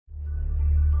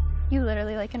You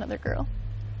literally like another girl.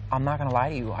 I'm not gonna lie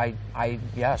to you.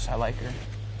 Yes, I like her.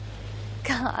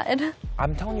 God.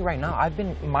 I'm telling you right now, I've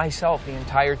been myself the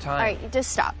entire time. All right,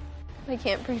 just stop. I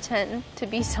can't pretend to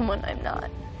be someone I'm not.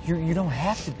 You don't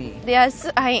have to be. Yes,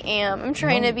 I am. I'm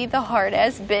trying to be the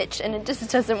hard-ass bitch, and it just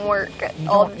doesn't work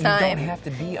all the time. You don't have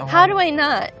to be. How do I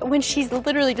not? When she's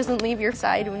literally doesn't leave your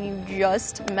side when you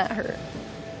just met her.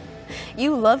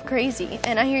 You love crazy,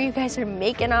 and I hear you guys are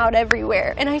making out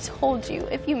everywhere. And I told you,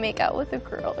 if you make out with a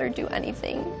girl or do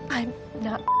anything, I'm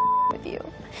not with you.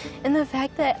 And the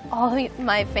fact that all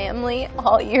my family,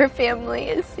 all your family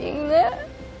is seeing that,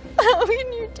 how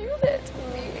can you do that to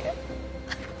me?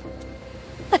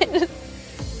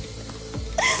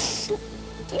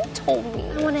 You told me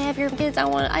I want to have your kids.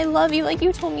 I love you. Like,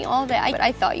 you told me all that. But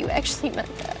I thought you actually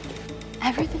meant that.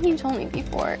 Everything you told me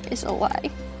before is a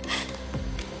lie.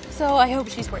 So I hope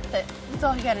she's worth it. That's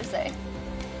all I gotta say.